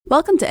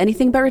Welcome to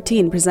Anything But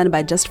Routine, presented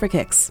by Just for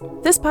Kicks.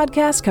 This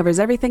podcast covers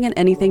everything and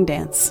anything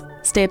dance.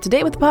 Stay up to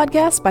date with the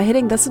podcast by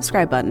hitting the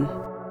subscribe button.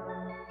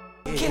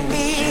 You can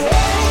be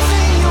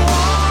anything you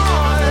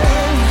want.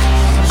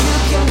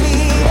 You can be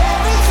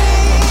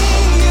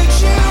everything you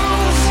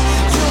choose.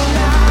 Do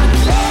not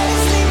let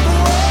it slip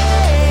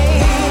away.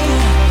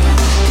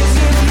 'Cause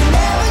if you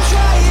never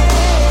try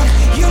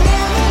it, you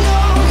never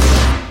know.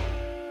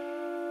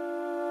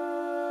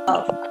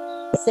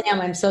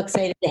 Sam, I'm so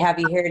excited to have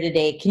you here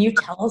today. Can you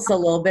tell us a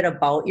little bit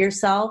about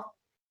yourself?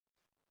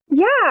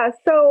 Yeah,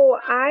 so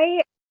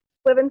I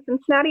live in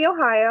Cincinnati,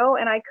 Ohio,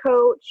 and I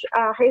coach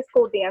a high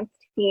school dance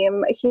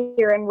team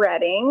here in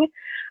Reading.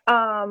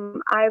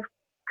 I've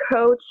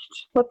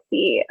coached,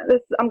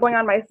 I'm going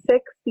on my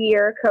 6th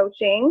year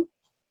coaching.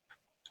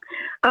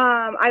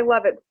 I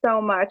love it so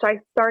much. I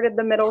started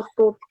the middle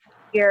school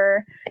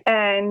here,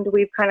 and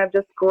we've kind of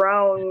just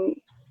grown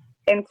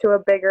into a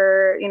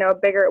bigger,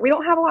 we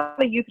don't have a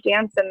lot of youth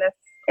dance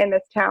in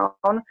this town.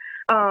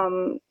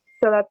 So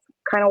that's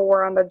kind of what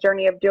we're on the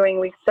journey of doing.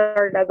 We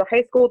started as a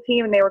high school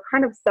team, and they were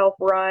kind of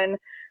self-run.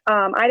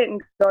 I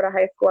didn't go to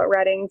high school at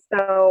Reading,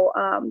 so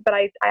but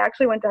I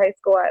actually went to high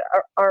school at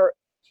our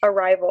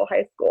rival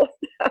high school.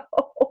 So.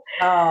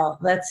 Oh,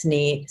 that's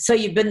neat. So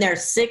you've been there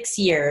 6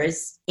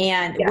 years,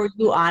 and Yeah. Were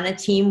you on a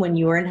team when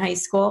you were in high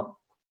school?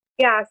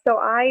 Yeah, so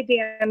I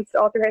danced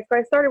all through high school.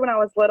 I started when I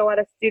was little at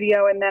a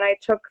studio, and then I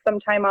took some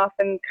time off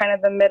in kind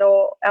of the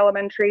middle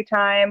elementary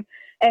time.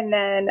 And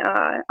then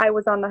I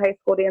was on the high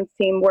school dance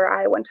team where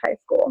I went to high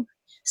school.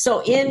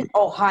 So in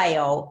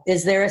Ohio,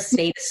 is there a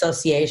state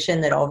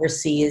association that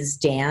oversees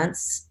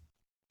dance?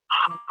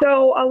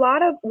 So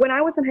when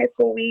I was in high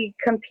school, we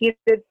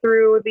competed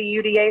through the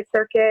UDA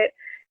circuit.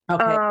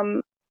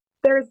 Okay.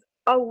 There's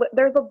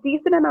a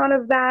decent amount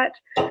of that,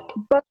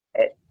 but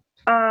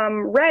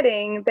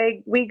Reading,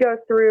 we go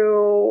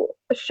through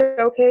a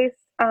showcase.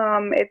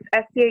 It's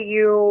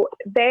SCAU.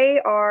 They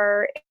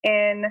are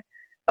in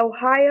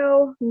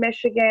Ohio,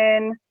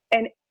 Michigan,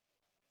 and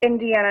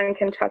Indiana and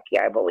Kentucky,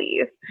 I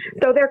believe.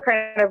 So they're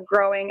kind of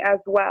growing as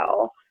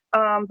well,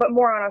 but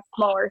more on a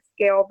smaller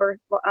scale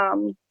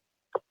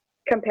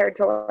compared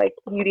to like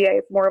UDA.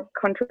 It's more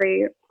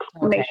country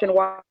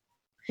nationwide.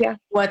 Yeah.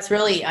 What's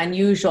really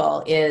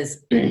unusual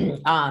is,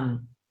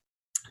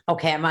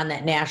 I'm on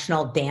that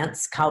National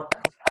Dance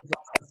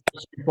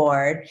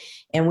Board,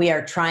 and we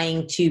are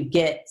trying to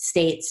get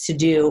states to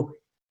do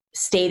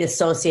state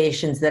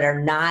associations that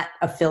are not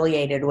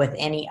affiliated with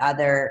any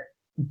other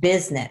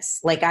business.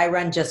 Like I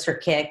run Just for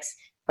Kicks,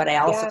 but I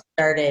also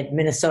started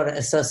Minnesota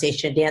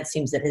Association of Dance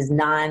Teams that is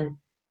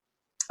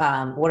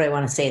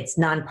it's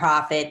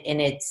nonprofit, and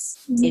it's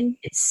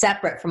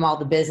separate from all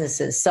the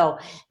businesses. So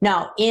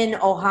now in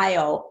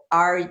Ohio,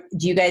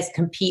 do you guys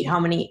compete? How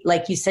many,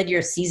 like you said,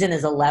 your season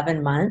is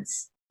 11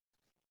 months?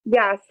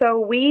 Yeah, so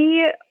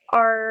we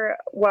are,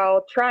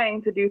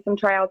 trying to do some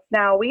tryouts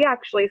now. We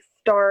actually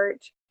start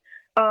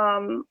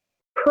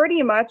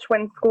pretty much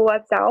when school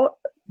lets out,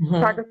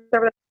 practice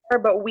over the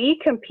summer, but we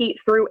compete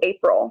through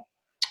April,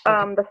 the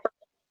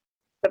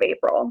 1st of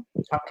April.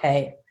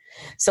 Okay.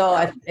 So,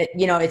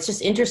 it's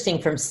just interesting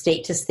from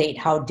state to state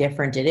how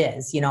different it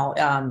is.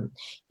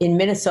 In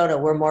Minnesota,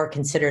 we're more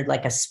considered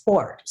like a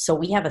sport. So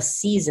we have a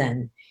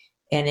season,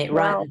 and it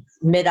runs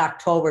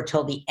mid-October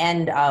till the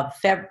end of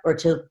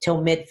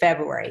till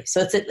mid-February.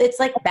 So it's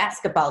like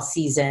basketball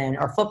season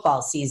or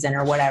football season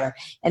or whatever.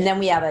 And then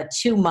we have a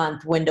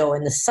 2-month window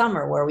in the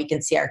summer where we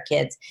can see our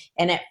kids.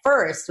 And at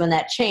first, when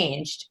that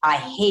changed, I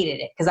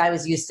hated it because I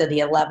was used to the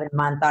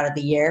 11-month out of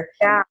the year.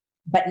 Yeah.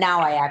 But now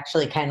I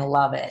actually kind of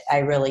love it. I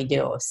really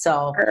do.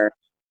 So,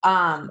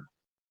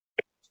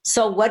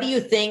 so what do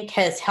you think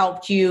has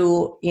helped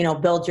you,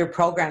 build your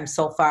program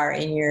so far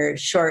in your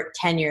short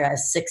tenure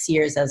as 6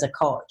 years as a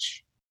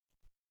coach?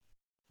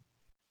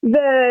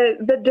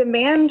 The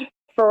demand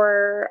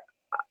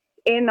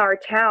in our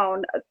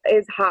town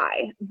is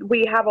high.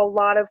 We have a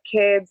lot of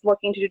kids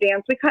looking to do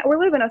dance. We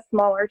live in a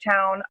smaller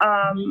town.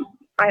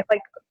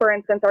 For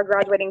instance, our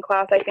graduating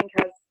class, I think,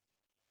 has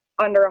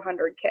under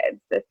 100 kids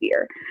this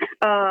year.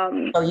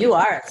 So you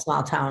are a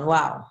small town.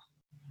 Wow.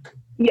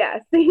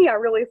 Yes. Yeah,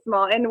 really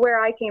small. And where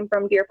I came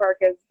from, Deer Park,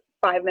 is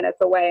 5 minutes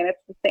away, and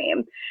it's the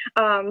same.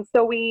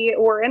 So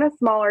we're in a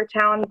smaller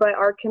town, but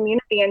our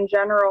community in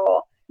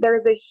general,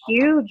 there's a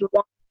huge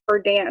want for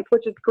dance,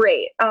 which is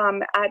great.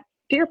 At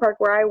Deer Park,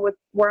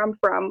 where I'm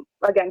from,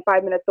 again,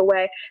 5 minutes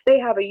away, they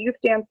have a youth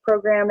dance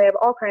program. They have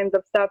all kinds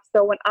of stuff.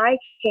 So when I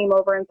came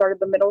over and started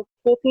the middle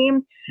school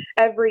team,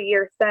 every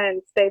year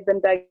since, they've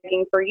been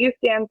begging for youth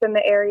dance in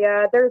the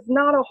area. There's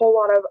not a whole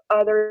lot of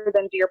other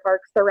than Deer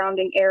Park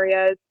surrounding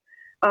areas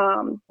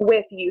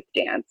with youth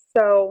dance.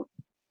 So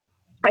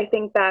I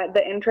think that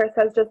the interest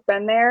has just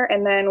been there.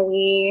 And then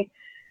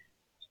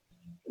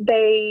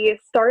they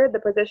started the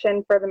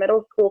position for the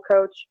middle school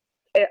coach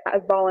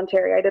as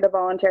voluntary. I did a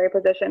voluntary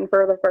position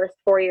for the first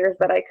 4 years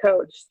that I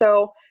coached.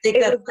 So I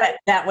think that's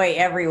that way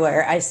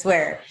everywhere, I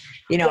swear,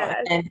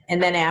 Yes.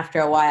 and then after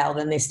a while,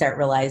 then they start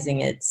realizing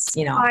it's,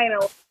 I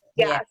know.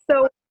 Yeah.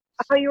 So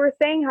how you were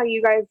saying how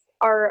you guys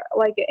are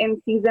like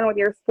in season with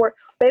your sport,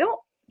 they don't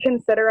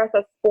consider us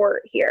a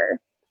sport here.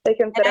 They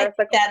consider us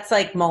a that's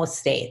like most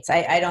states.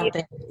 I don't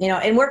think,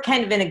 and we're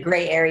kind of in a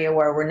gray area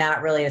where we're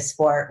not really a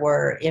sport.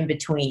 We're in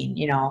between,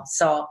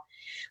 So,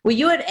 well,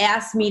 you had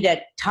asked me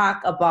to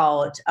talk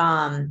about,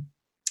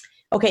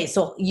 okay,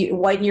 so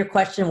what your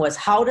question was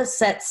how to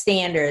set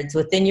standards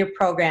within your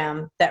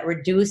program that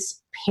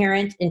reduce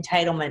parent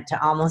entitlement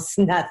to almost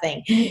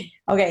nothing.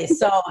 Okay,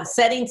 so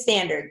setting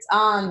standards.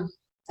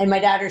 And my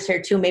daughter's here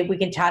too. Maybe we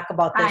can talk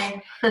about this.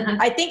 Hi.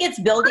 I think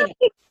it's building.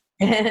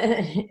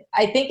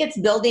 I think it's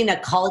building a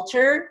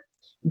culture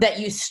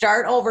that you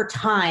start over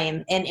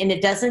time, and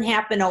it doesn't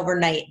happen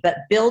overnight. But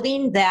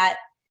building that,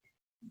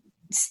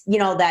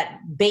 that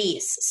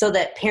base, so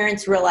that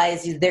parents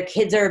realize their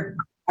kids are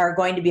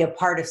going to be a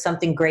part of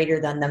something greater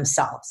than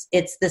themselves.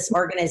 It's this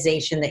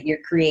organization that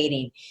you're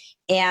creating.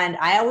 And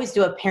I always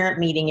do a parent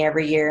meeting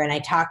every year, and I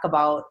talk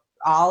about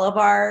all of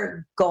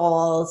our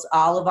goals,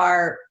 all of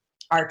our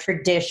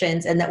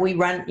traditions, and that we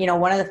run,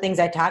 one of the things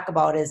I talk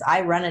about is I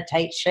run a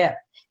tight ship.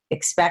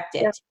 Expect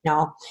it,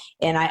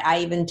 and I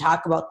even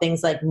talk about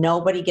things like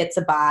nobody gets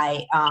a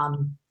bye,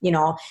 and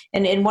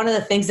one of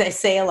the things I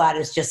say a lot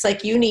is just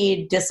like you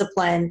need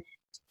discipline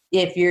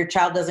if your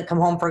child doesn't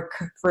come home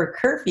for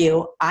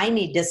curfew, I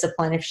need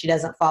discipline if she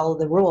doesn't follow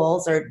the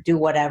rules or do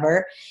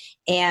whatever.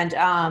 And,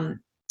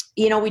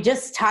 we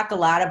just talk a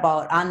lot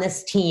about on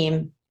this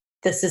team,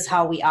 this is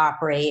how we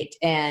operate.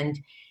 And,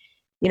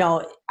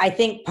 I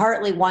think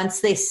partly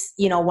once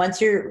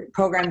your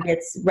program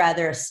gets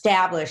rather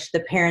established, the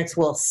parents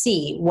will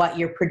see what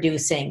you're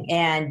producing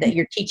and that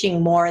you're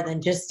teaching more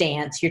than just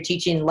dance. You're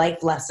teaching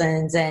life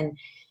lessons and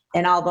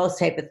all those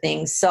type of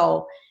things.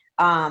 So,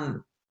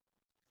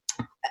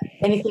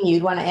 anything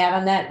you'd want to add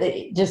on that?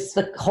 Just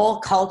the whole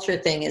culture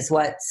thing is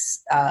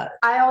what's...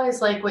 I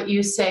always like what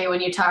you say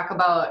when you talk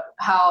about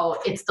how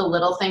it's the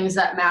little things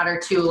that matter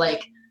too,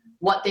 like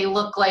what they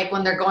look like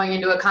when they're going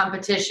into a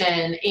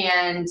competition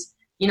and,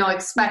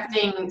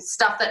 expecting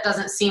stuff that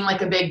doesn't seem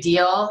like a big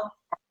deal.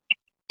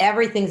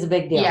 Everything's a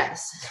big deal.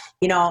 Yes.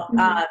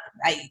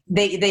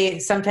 They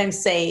sometimes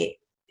say,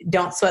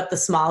 don't sweat the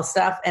small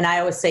stuff. And I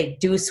always say,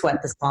 do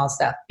sweat the small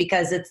stuff,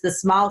 because it's the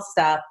small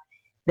stuff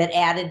that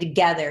added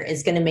together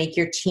is going to make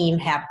your team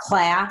have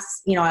class.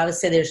 I always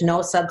say there's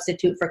no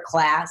substitute for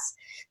class.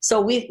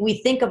 So we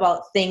think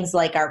about things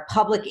like our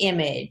public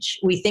image.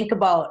 We think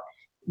about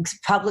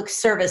public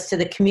service to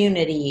the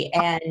community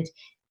and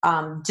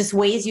just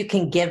ways you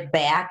can give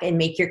back and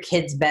make your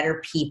kids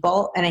better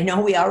people. And I know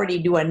we already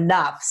do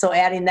enough. So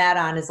adding that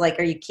on is like,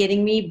 are you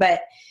kidding me? But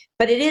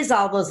it is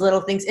all those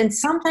little things. And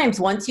sometimes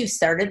once you've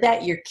started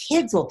that, your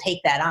kids will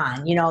take that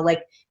on,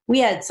 like we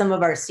had some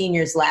of our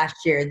seniors last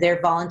year, they're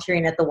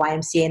volunteering at the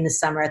YMCA in the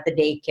summer at the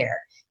daycare,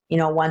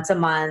 once a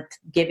month,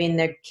 giving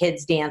their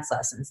kids dance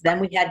lessons. Then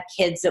we had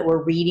kids that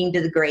were reading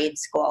to the grade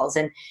schools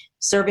and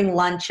serving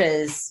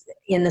lunches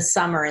in the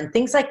summer and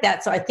things like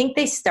that. So I think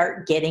they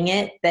start getting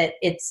it, that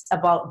it's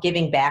about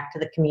giving back to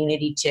the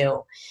community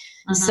too.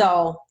 Mm-hmm.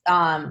 So,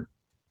 and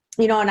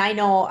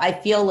I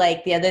feel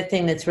like the other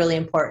thing that's really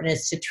important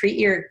is to treat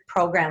your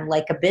program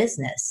like a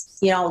business,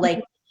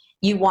 like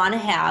you want to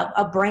have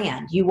a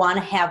brand, you want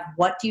to have,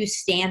 what do you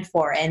stand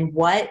for? And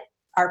what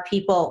are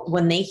people,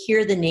 when they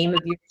hear the name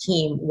of your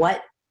team,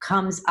 what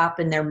comes up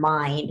in their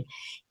mind?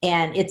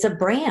 And it's a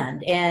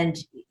brand. And,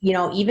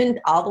 even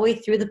all the way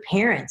through the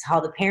parents, how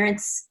the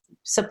parents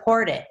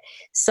support it.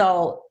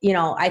 So,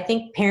 I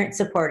think parent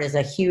support is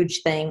a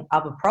huge thing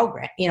of a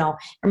program. I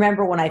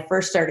remember when I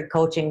first started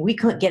coaching, we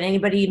couldn't get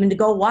anybody even to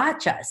go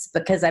watch us,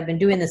 because I've been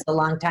doing this a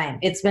long time.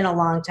 It's been a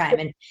long time,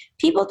 and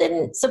people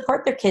didn't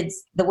support their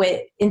kids the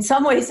way, in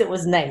some ways it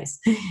was nice,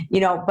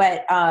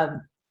 but,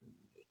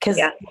 because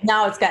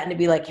now it's gotten to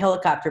be like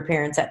helicopter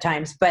parents at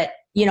times, but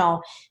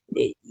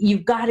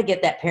you've got to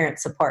get that parent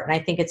support. And I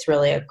think it's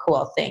really a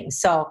cool thing.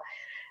 So,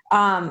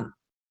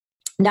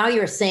 now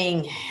you're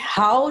saying,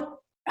 how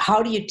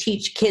do you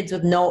teach kids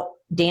with no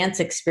dance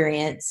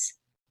experience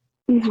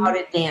how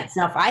to dance?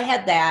 Now, if I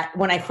had that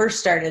when I first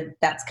started,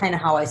 that's kind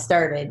of how I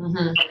started.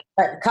 Mm-hmm.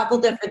 But a couple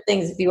different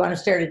things. If you want to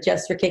start a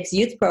Just for Kicks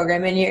youth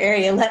program in your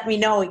area, let me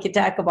know. We could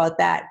talk about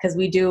that, because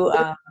we do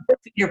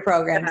your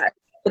programs.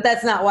 But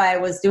that's not why I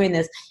was doing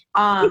this.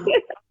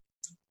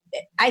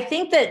 I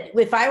think that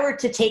if I were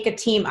to take a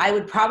team, I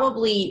would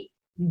probably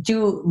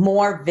do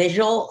more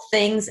visual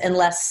things and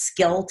less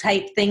skill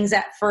type things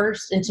at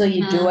first until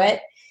you do it,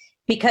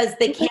 because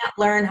they can't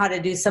learn how to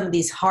do some of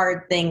these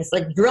hard things.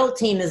 Like drill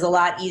team is a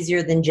lot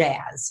easier than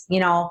jazz,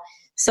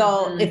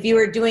 So if you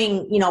were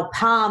doing,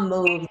 palm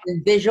moves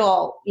and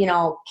visual,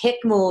 kick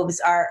moves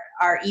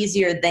are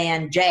easier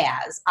than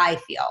jazz, I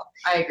feel.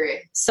 I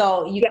agree.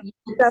 So you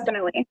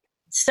definitely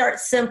start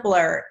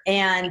simpler,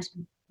 and,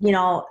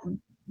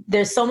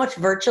 there's so much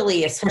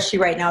virtually, especially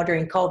right now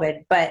during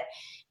COVID, but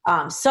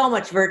so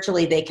much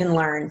virtually they can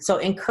learn. So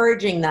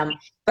encouraging them,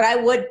 but I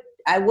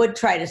would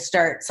try to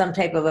start some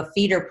type of a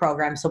feeder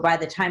program. So by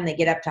the time they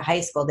get up to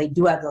high school, they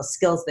do have those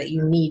skills that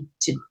you need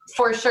to.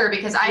 For sure.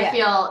 Because I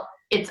feel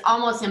it's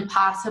almost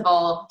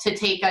impossible to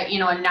take a, a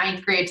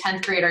 9th grade,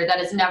 10th grader that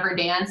has never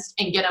danced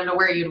and get them to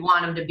where you'd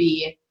want them to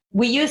be.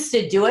 We used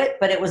to do it,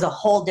 but it was a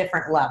whole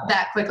different level.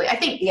 That quickly. I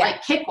think Yeah.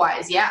 like kick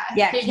wise, yeah.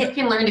 You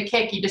can learn to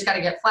kick. You just got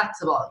to get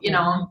flexible,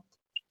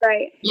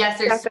 Right. Yes,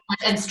 there's so much,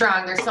 and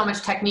strong. There's so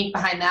much technique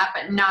behind that,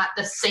 but not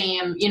the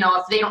same,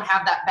 if they don't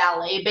have that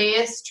ballet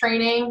based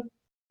training,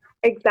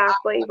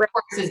 Exactly. of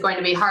course is going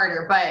to be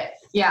harder, but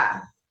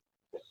yeah.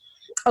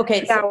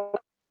 Okay. So,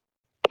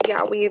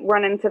 Yeah, we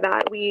run into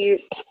that.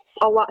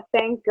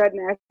 Thank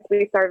goodness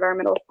we started our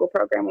middle school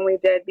program when we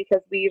did,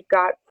 because we've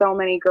got so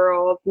many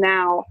girls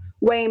now,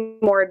 way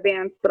more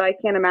advanced, but I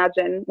can't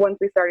imagine once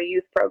we start a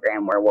youth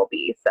program where we'll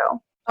be.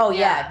 So. oh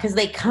yeah, because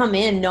they come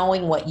in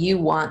knowing what you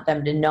want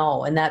them to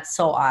know, and that's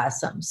so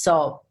awesome.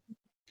 So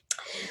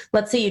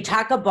let's see, you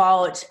talk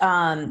about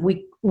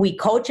we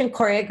coach and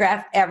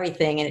choreograph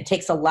everything, and it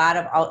takes a lot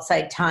of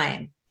outside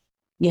time.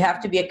 You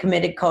have to be a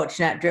committed coach,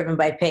 not driven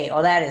by pay.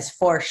 Oh, that is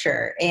for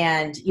sure.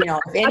 And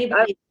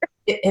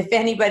if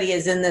anybody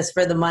is in this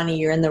for the money,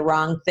 you're in the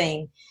wrong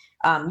thing.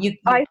 All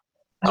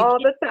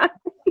the time.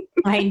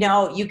 I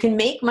know you can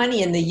make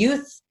money in the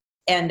youth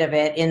end of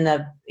it, in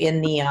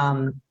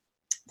the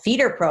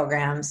feeder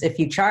programs if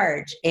you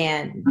charge,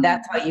 and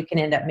that's how you can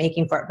end up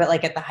making for it. But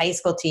like at the high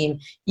school team,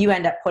 you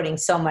end up putting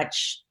so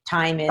much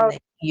time in that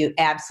you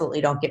absolutely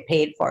don't get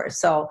paid for.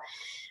 So,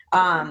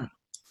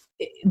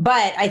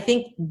 but I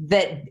think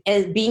that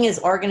being as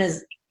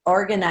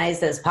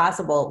organized as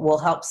possible will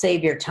help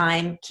save your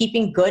time.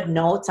 Keeping good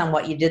notes on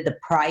what you did the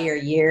prior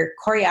year.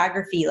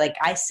 Choreography, like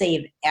I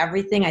save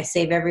everything. I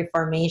save every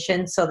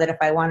formation so that if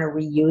I want to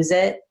reuse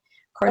it,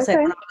 of course I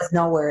don't always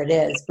know where it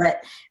is,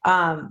 but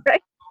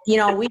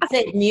we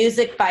say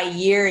music by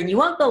year, and you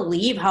won't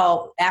believe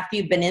how after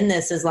you've been in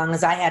this as long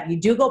as I have, you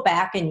do go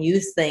back and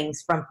use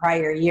things from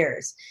prior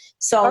years.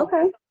 So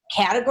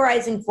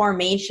categorizing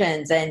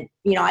formations, and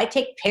I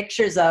take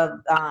pictures of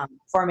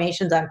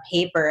formations on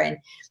paper, and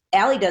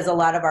Allie does a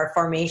lot of our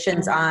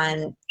formations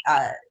on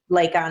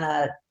like on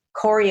a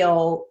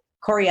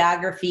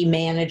choreography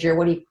manager.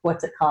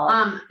 What's it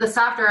called? The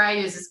software I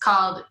use is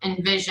called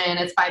Envision.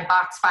 It's by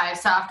Box 5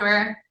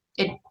 software.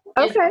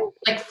 It's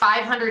like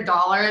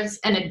 $500,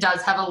 and it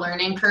does have a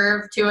learning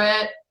curve to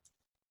it.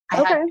 I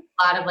had a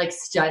lot of like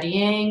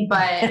studying,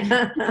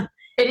 but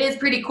it is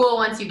pretty cool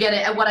once you get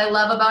it. And what I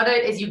love about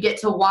it is you get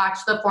to watch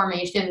the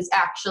formations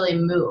actually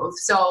move.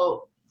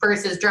 So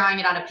versus drawing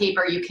it on a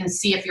paper, you can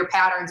see if your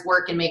patterns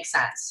work and make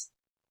sense.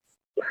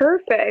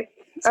 Perfect.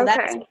 So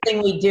that's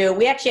something we do.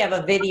 We actually have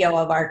a video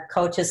of our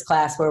coaches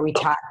class where we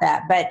taught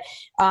that, but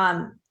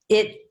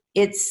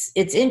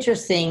it's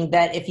interesting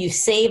that if you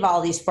save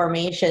all these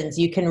formations,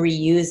 you can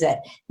reuse it.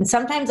 And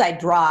sometimes I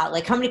draw,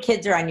 like how many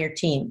kids are on your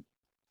team?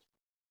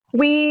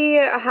 We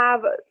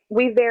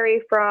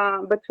vary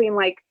from between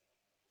like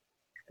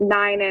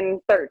 9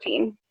 and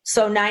 13.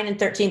 So 9 and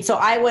 13. So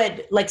I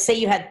would, like, say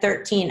you had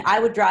 13, I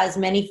would draw as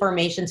many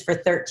formations for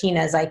 13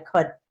 as I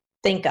could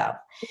think of,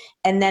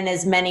 and then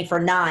as many for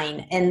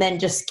 9, and then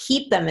just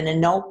keep them in a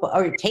notebook,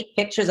 or take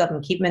pictures of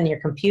them, keep them in your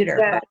computer.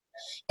 Yeah.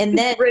 And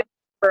then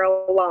for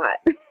a lot.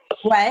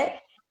 What?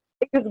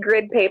 I use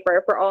grid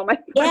paper for all my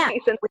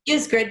formations. Yeah, we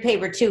use grid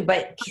paper too,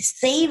 but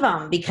save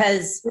them,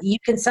 because you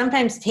can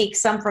sometimes take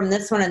some from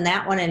this one and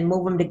that one and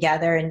move them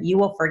together, and you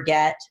will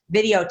forget.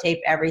 Videotape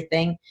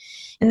everything.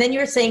 And then you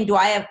were saying, do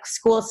I have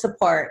school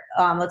support?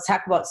 Let's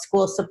talk about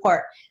school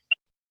support.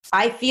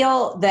 I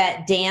feel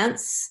that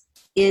dance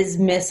is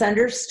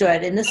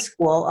misunderstood in the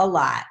school a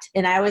lot.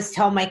 And I always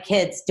tell my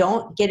kids,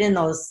 don't get in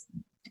those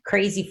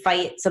crazy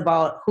fights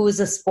about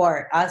who's a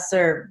sport, us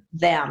or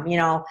them.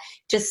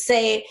 Just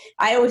say,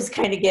 I always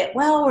kind of get,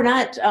 well, we're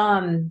not,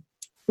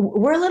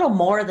 we're a little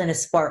more than a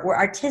sport. We're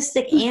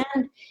artistic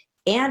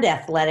and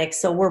athletic,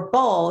 so we're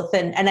both.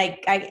 And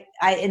I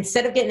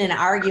instead of getting in an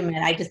argument,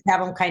 I just have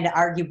them kind of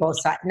argue both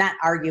sides, not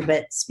argue,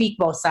 but speak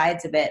both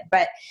sides of it.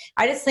 But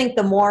I just think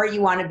the more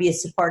you want to be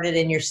supported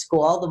in your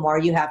school, the more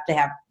you have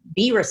to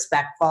be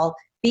respectful,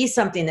 be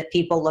something that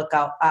people look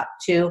up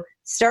to,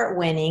 start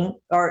winning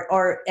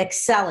or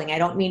excelling. I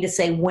don't mean to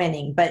say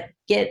winning, but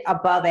get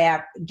above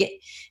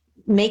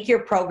make your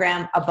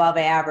program above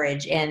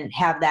average and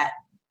have that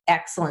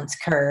excellence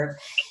curve.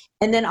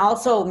 And then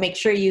also make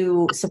sure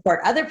you support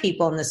other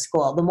people in the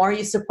school. The more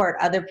you support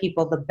other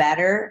people, the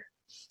better.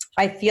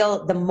 I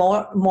feel the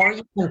more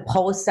you can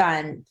post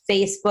on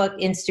Facebook,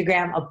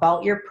 Instagram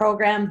about your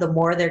program, the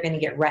more they're going to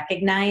get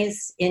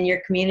recognized in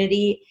your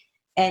community.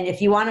 And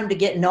if you want them to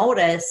get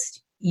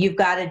noticed, you've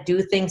got to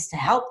do things to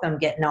help them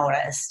get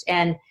noticed.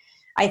 And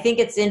I think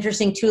it's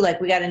interesting too,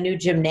 like we got a new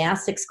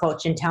gymnastics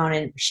coach in town,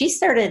 and she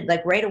started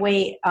like right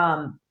away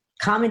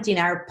commenting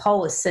our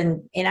posts,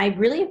 and I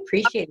really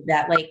appreciated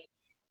that. Like,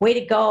 way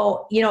to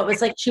go. It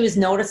was like she was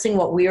noticing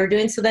what we were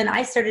doing. So then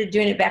I started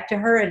doing it back to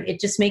her, and it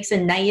just makes a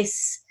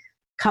nice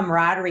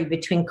camaraderie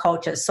between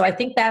coaches. So I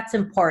think that's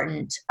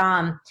important.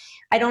 I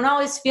don't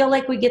always feel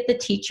like we get the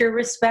teacher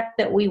respect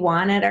that we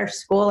want at our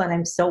school, and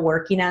I'm still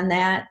working on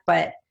that.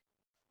 But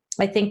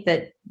I think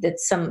that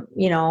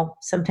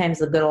sometimes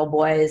the good old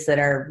boys that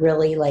are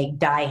really like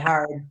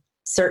diehard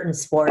certain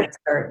sports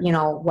or,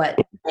 what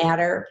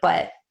matter.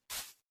 But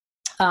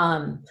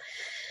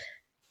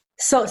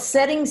so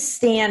setting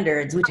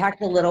standards, we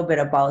talked a little bit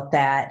about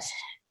that.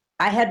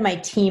 I had my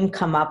team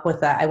come up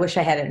with I wish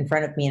I had it in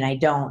front of me and I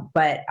don't,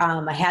 but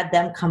I had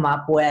them come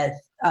up with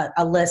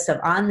a list of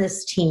on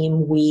this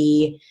team,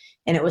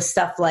 and it was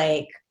stuff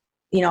like,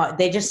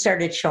 they just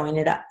started shouting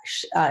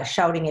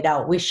it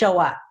out. We show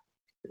up.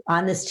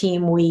 On this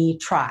team, we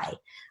try.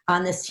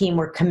 On this team,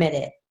 we're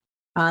committed.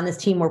 On this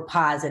team, we're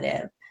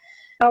positive.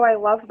 Oh, I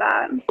love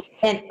that.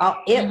 And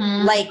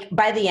like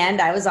by the end,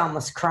 I was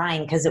almost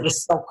crying because it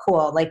was so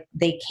cool. Like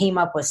they came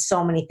up with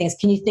so many things.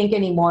 Can you think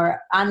any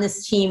more? On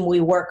this team, we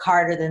work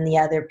harder than the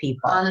other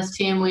people. On this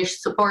team, we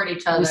support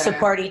each other. We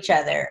support each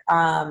other.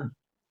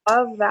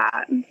 Love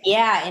that.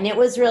 Yeah, and it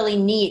was really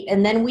neat.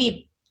 And then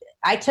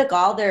I took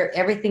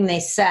everything they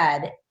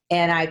said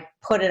and I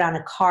put it on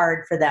a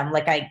card for them.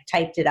 Like I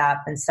typed it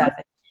up and stuff.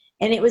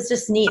 And it was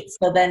just neat.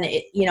 So then,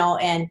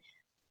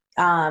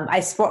 I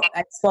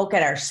spoke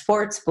at our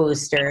sports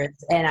boosters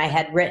and I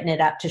had written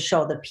it up to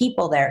show the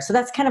people there. So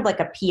that's kind of like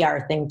a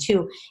PR thing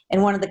too.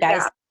 And one of the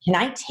guys, can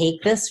I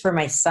take this for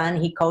my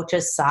son? He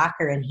coaches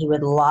soccer and he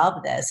would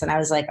love this. And I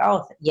was like,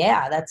 oh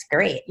yeah, that's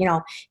great.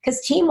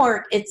 Because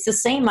teamwork, it's the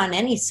same on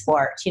any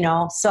sport,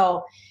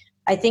 so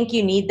I think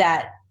you need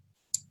that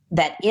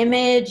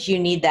image. You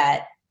need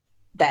that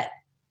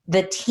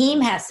the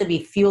team has to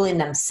be fueling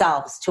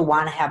themselves to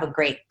want to have a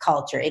great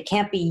culture. It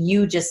can't be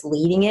you just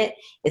leading it.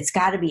 It's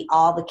got to be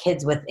all the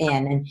kids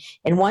within.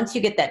 And once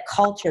you get that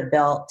culture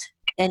built,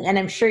 and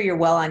I'm sure you're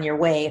well on your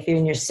way if you're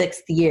in your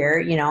 6th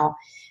year,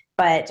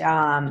 but,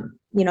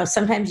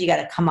 sometimes you got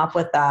to come up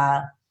with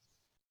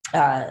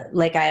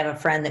like I have a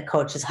friend that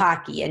coaches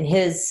hockey and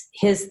his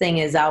thing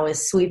is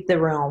always sweep the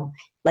room.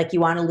 Like you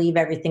want to leave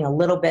everything a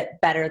little bit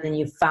better than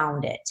you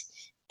found it.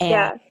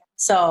 And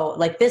so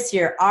like this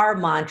year, our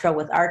mantra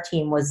with our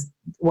team was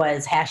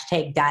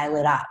 #dial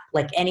it up.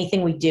 Like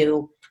anything we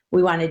do,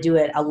 we want to do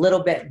it a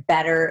little bit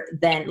better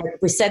than, like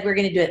we said, we're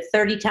going to do it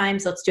 30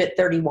 times. Let's do it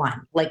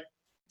 31. Like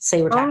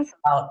say we're talking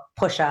about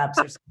push-ups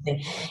or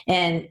something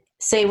and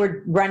say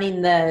we're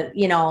running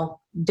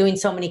doing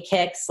so many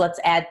kicks, let's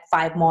add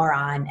 5 more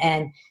on.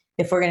 And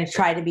if we're going to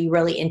try to be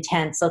really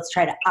intense, let's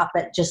try to up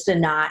it just a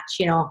notch,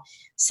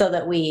 so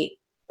that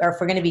or if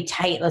we're going to be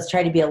tight, let's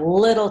try to be a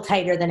little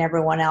tighter than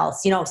everyone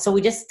else. So we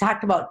just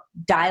talked about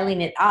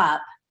dialing it up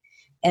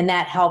and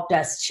that helped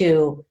us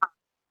to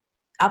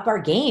up our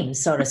game,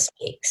 so to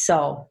speak.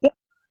 So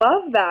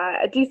love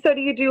that. Do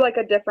you do like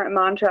a different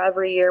mantra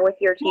every year with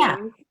your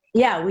team?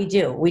 Yeah, we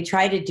do. We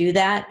try to do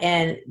that.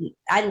 And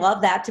I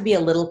love that to be a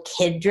little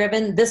kid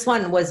driven. This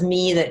one was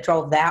me that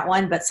drove that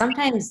one, but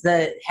sometimes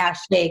the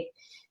hashtag,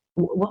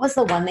 what was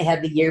the one they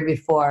had the year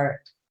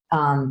before?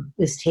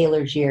 This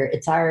Taylor's year.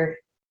 It's our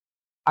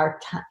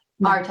time.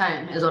 Our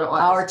time is what it was.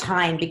 Our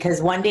time,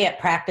 because one day at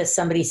practice,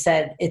 somebody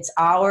said, they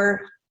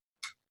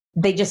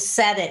just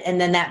said it.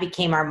 And then that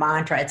became our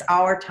mantra. It's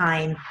our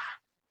time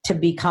to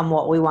become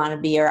what we want to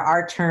be, or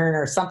our turn,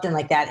 or something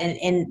like that.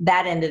 And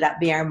that ended up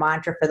being our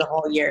mantra for the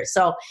whole year.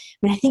 So,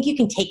 I think you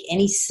can take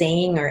any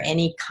saying or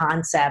any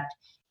concept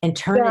and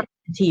turn it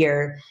into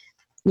your,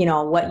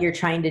 what you're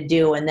trying to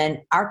do. And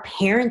then our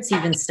parents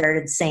even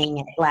started saying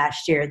it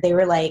last year. They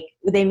were like,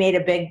 they made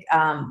a big,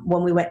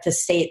 when we went to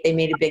state, they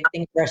made a big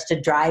thing for us to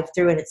drive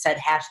through and it said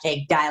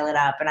 #dial it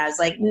up. And I was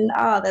like,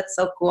 no, that's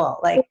so cool.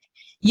 Like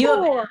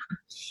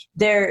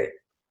their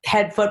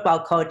head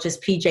football coach is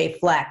PJ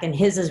Fleck and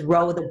his is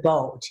row the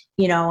boat,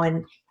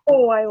 and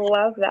oh, I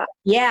love that.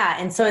 Yeah.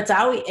 And so it's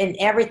always in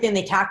everything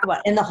they talk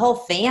about and the whole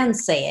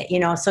fans say it,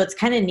 so it's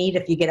kind of neat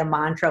if you get a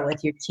mantra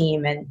with your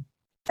team. And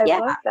I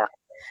love that.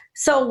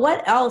 So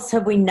what else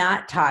have we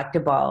not talked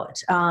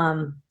about?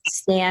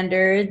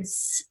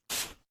 Standards.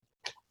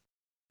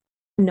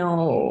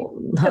 No.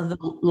 Some of the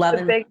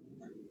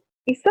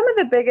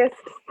biggest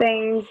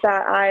things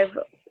that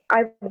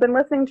I've been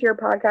listening to your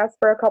podcast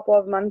for a couple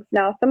of months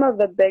now. Some of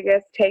the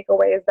biggest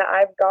takeaways that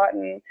I've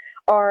gotten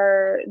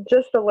are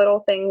just the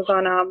little things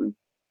on,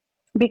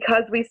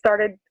 because we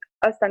started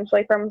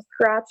essentially from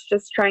scratch,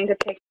 just trying to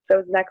take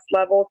those next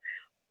levels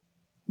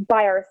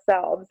by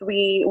ourselves.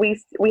 We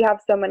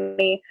have so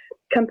many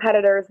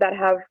competitors that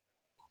have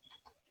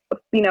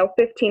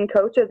 15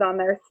 coaches on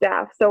their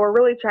staff, so we're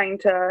really trying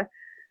to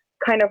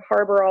kind of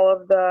harbor all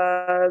of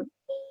the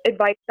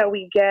advice that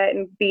we get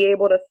and be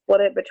able to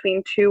split it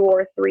between 2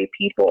 or 3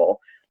 people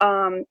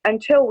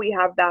until we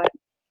have that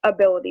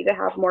ability to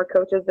have more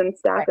coaches and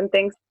staff and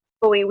things.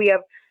 Hopefully we have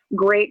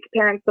great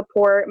parent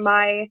support.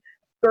 My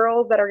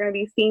girls that are going to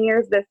be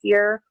seniors this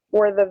year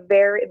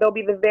they'll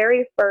be the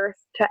very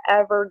first to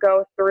ever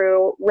go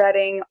through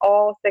Reading,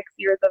 all 6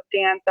 years of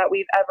dance that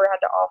we've ever had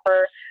to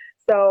offer.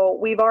 So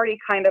we've already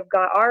kind of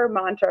got our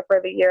mantra for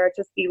the year,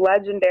 just be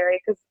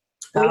legendary, because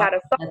we had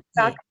a song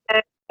back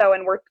then,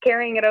 and we're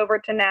carrying it over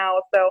to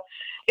now. So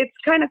it's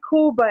kind of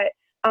cool, but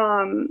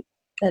we're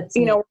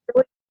really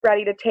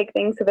ready to take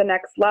things to the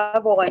next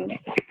level. And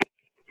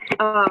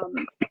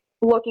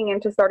looking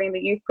into starting the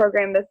youth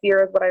program this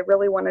year is what I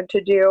really wanted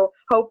to do.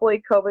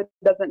 Hopefully COVID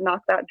doesn't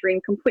knock that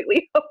dream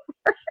completely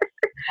over.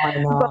 I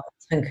know.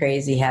 It's been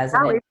crazy,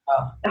 hasn't it?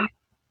 Oh.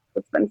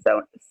 It's been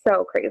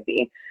so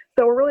crazy.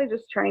 So we're really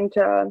just trying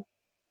to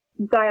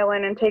dial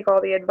in and take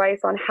all the advice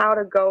on how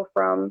to go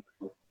from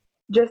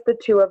just the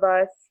two of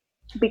us,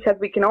 because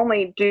we can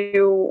only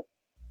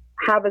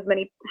have as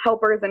many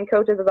helpers and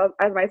coaches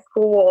as my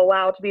school will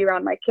allow to be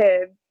around my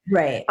kids.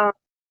 Right.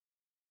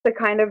 To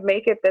kind of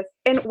make it this,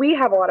 and we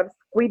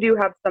do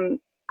have some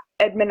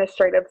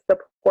administrative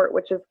support,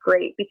 which is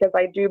great, because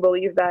I do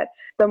believe that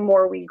the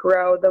more we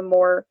grow, the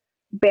more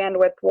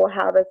bandwidth we'll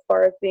have as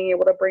far as being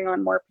able to bring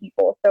on more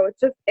people. So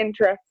it's just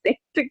interesting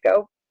to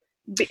go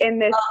in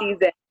this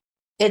season.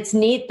 It's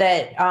neat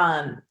that,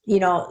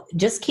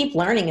 just keep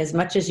learning as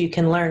much as you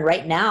can learn.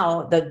 Right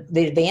now,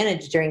 the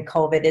advantage during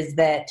COVID is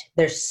that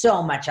there's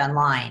so much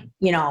online,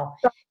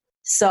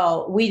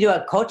 So we do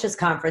a coaches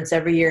conference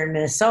every year in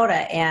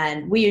Minnesota,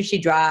 and we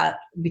usually draw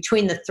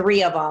between the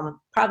three of them,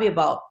 probably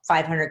about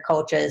 500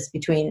 coaches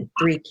between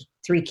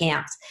three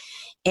camps.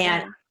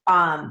 And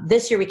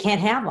this year we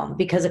can't have them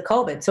because of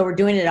COVID. So we're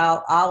doing it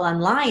all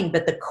online.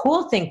 But the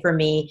cool thing for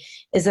me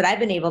is that I've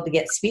been able to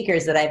get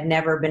speakers that I've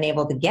never been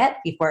able to get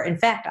before. In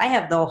fact, I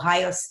have the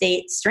Ohio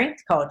State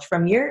strength coach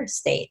from your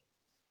state.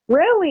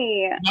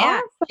 Really? Yeah.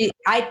 Awesome.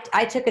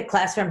 I took a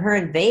class from her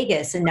in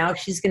Vegas, and now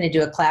she's going to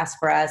do a class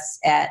for us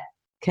at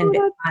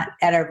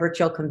our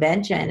virtual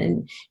convention.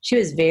 And she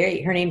was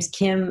her name's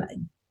Kim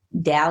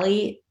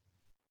Daly.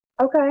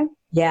 Okay.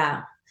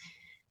 Yeah.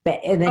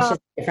 And then she's a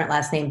different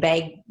last name,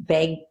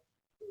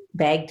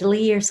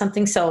 Bagdley or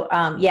something. So,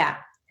 I'm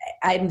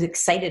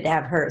excited to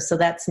have her. So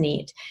that's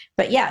neat.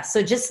 But yeah,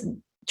 so just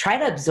try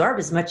to absorb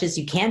as much as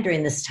you can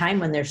during this time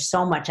when there's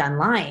so much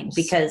online,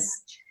 because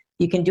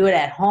you can do it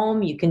at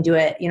home. You can do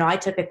it. I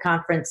took a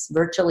conference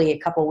virtually a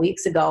couple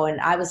weeks ago,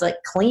 and I was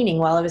like cleaning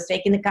while I was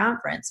taking the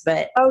conference,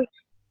 but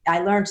I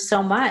learned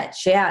so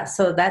much. Yeah.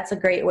 So that's a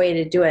great way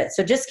to do it.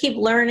 So just keep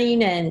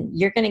learning, and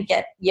you're going to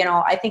get,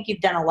 I think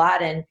you've done a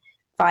lot in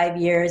 5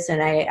 years, and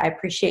I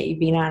appreciate you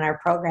being on our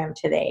program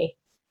today.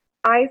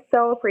 I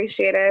so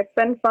appreciate it. It's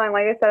been fun.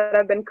 Like I said,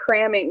 I've been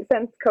cramming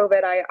since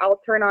COVID. I'll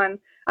turn on,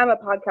 I'm a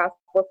podcast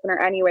listener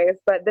anyways,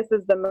 but this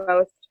is the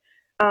most,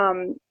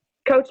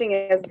 coaching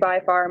is by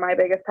far my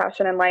biggest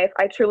passion in life.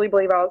 I truly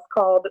believe I was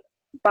called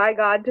by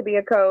God to be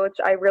a coach.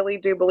 I really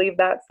do believe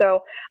that.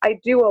 So I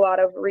do a lot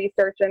of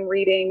research and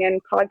reading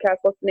and podcast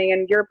listening,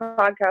 and your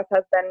podcast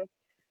has been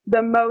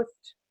the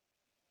most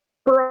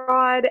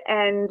broad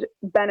and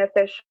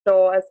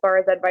beneficial as far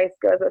as advice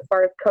goes, as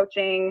far as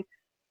coaching.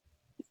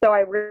 So I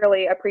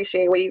really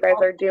appreciate what you guys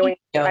are doing.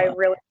 I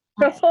really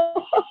That's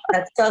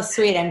so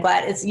sweet. I'm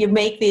glad you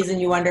make these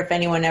and you wonder if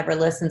anyone ever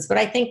listens. But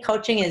I think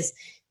coaching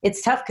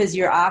it's tough because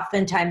you're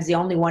oftentimes the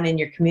only one in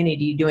your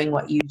community doing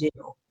what you do,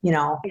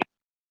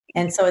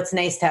 And so it's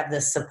nice to have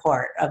the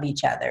support of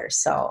each other.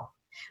 So,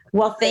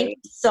 well, thank you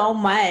so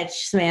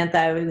much,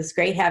 Samantha. It was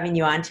great having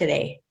you on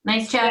today.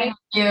 Nice chatting with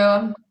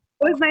you.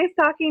 It was nice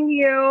talking to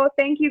you.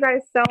 Thank you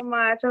guys so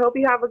much. I hope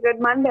you have a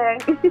good Monday.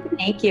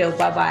 Thank you.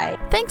 Bye-bye.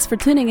 Thanks for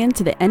tuning in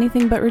to the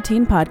Anything But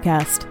Routine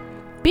podcast.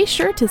 Be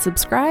sure to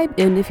subscribe,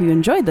 and if you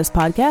enjoyed this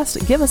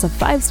podcast, give us a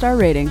 5-star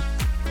rating.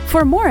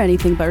 For more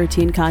Anything But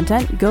Routine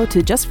content, go to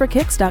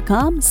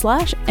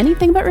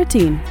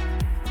justforkicks.com/anythingbutroutine.